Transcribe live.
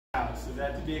Was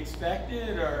that to be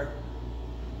expected, or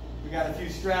we got a few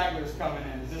stragglers coming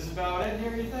in? Is this about it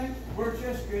here, you think? We're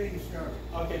just getting started.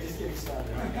 Okay, just getting started.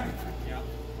 Okay. Yeah.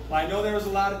 Well, I know there was a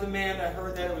lot of demand. I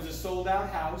heard that it was a sold-out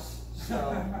house,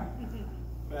 so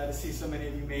glad to see so many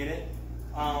of you made it.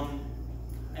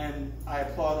 And I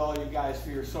applaud all you guys for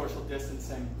your social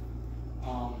distancing.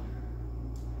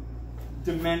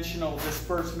 Dimensional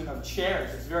disbursement of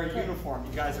chairs. It's very uniform.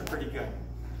 You guys are pretty good.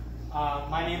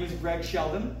 My name is Greg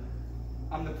Sheldon.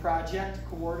 I'm the project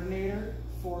coordinator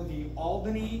for the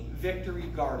Albany Victory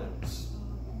Gardens.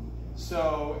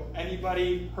 So,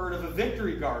 anybody heard of a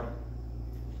Victory Garden?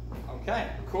 Okay,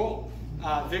 cool.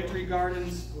 Victory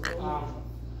Gardens.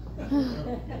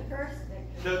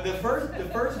 The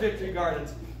first Victory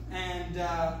Gardens. And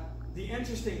the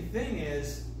interesting thing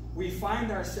is, we find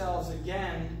ourselves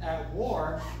again at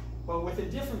war, but with a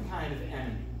different kind of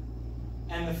enemy.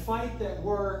 And the fight that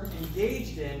we're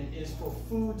engaged in is for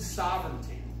food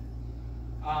sovereignty.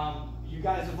 You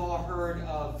guys have all heard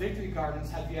of Victory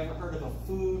Gardens. Have you ever heard of a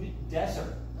food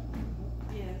desert?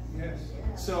 Yes. Yes.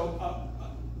 So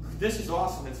this is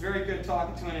awesome. It's very good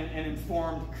talking to an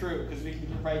informed crew because we can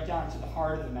get right down to the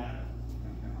heart of the matter.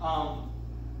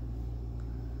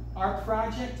 Our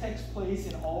project takes place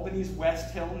in Albany's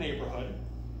West Hill neighborhood,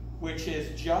 which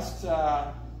is just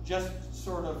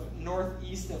sort of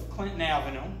northeast of Clinton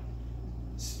Avenue.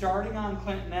 Starting on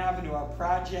Clinton Avenue, our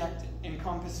project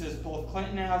encompasses both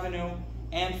Clinton Avenue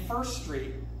and First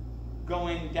Street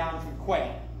going down from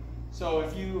Quail. So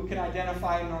if you can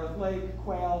identify North Lake,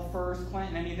 Quail, First,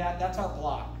 Clinton, any of that, that's our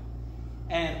block.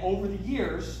 And over the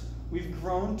years, we've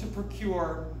grown to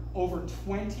procure over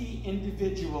 20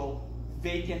 individual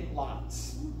vacant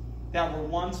lots that were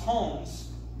once homes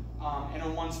in a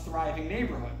once thriving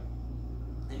neighborhood.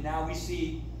 And now we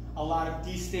see a lot of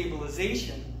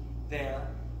destabilization there.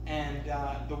 And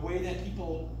the way that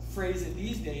people phrase it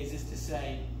these days is to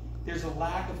say there's a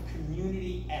lack of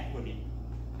community equity.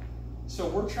 So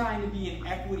we're trying to be an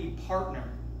equity partner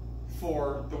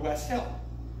for the West Hill.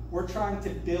 We're trying to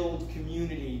build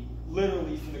community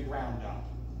literally from the ground up.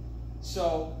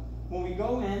 So when we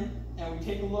go in and we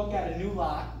take a look at a new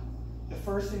lot, the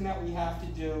first thing that we have to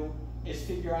do is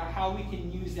figure out how we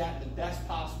can use that in the best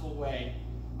possible way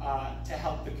to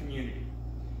help the community.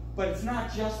 But it's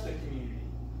not just the community,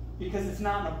 because it's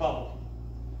not in a bubble.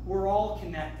 We're all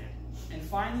connected. And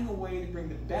finding a way to bring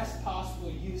the best possible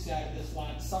use out of this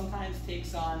lot sometimes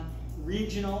takes on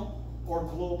regional or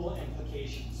global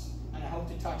implications. And I hope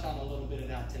to touch on a little bit of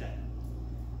that today.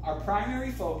 Our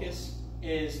primary focus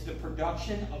is the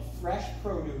production of fresh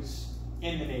produce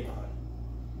in the neighborhood.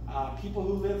 People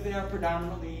who live there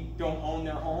predominantly don't own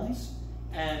their homes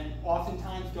and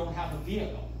oftentimes don't have a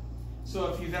vehicle.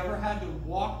 So if you've ever had to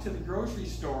walk to the grocery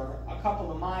store a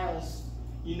couple of miles,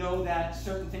 you know that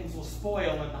certain things will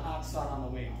spoil in the hot sun on the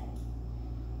way home.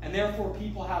 And therefore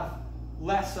people have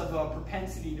less of a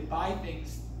propensity to buy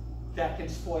things that can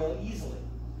spoil easily.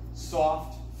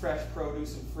 Soft, fresh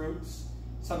produce and fruits,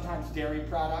 sometimes dairy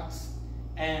products,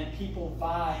 and people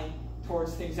vie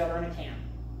towards things that are in a can.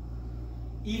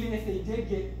 Even if they did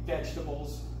get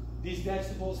vegetables, these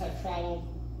vegetables have traveled,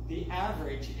 the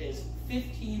average is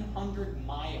 1,500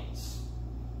 miles.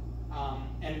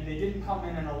 And they didn't come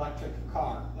in an electric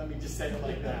car, let me just say it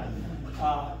like that.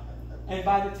 And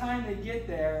by the time they get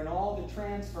there and all the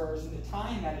transfers and the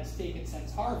time that it's taken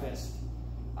since harvest,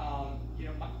 you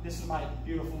know, this is my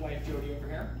beautiful wife, Jody, over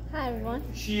here. Hi, everyone.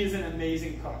 She is an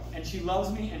amazing cook, and she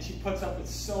loves me, and she puts up with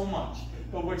so much.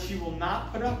 But what she will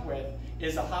not put up with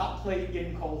is a hot plate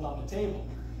getting cold on the table,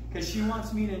 because she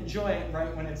wants me to enjoy it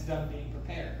right when it's done being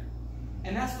prepared.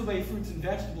 And that's the way fruits and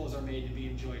vegetables are made to be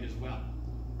enjoyed as well,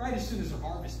 right as soon as they're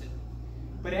harvested.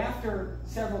 But after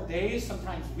several days,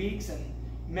 sometimes weeks, and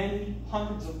many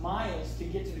hundreds of miles to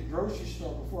get to the grocery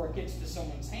store before it gets to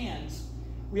someone's hands,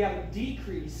 we have a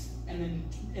decrease in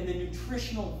the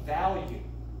nutritional value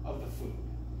of the food.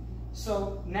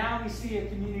 So now we see a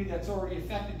community that's already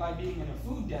affected by being in a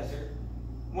food desert.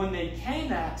 When they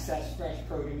can access fresh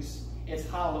produce, it's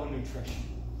hollow nutrition.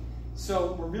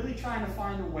 So we're really trying to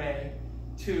find a way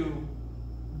to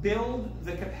build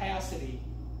the capacity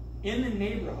in the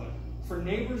neighborhood for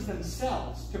neighbors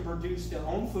themselves to produce their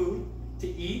own food, to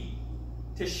eat,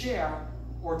 to share,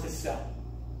 or to sell.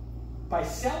 By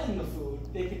selling the food,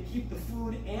 they can keep the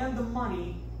food and the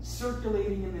money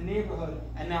circulating in the neighborhood,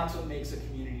 and that's what makes a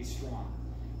community strong.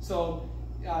 So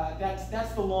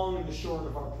that's the long and the short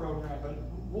of our program, but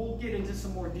we'll get into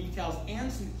some more details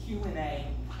and some Q&A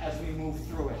as we move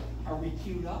through it. Are we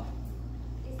queued up?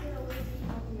 Is there a way to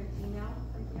copy your Gmail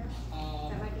right there?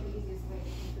 That might give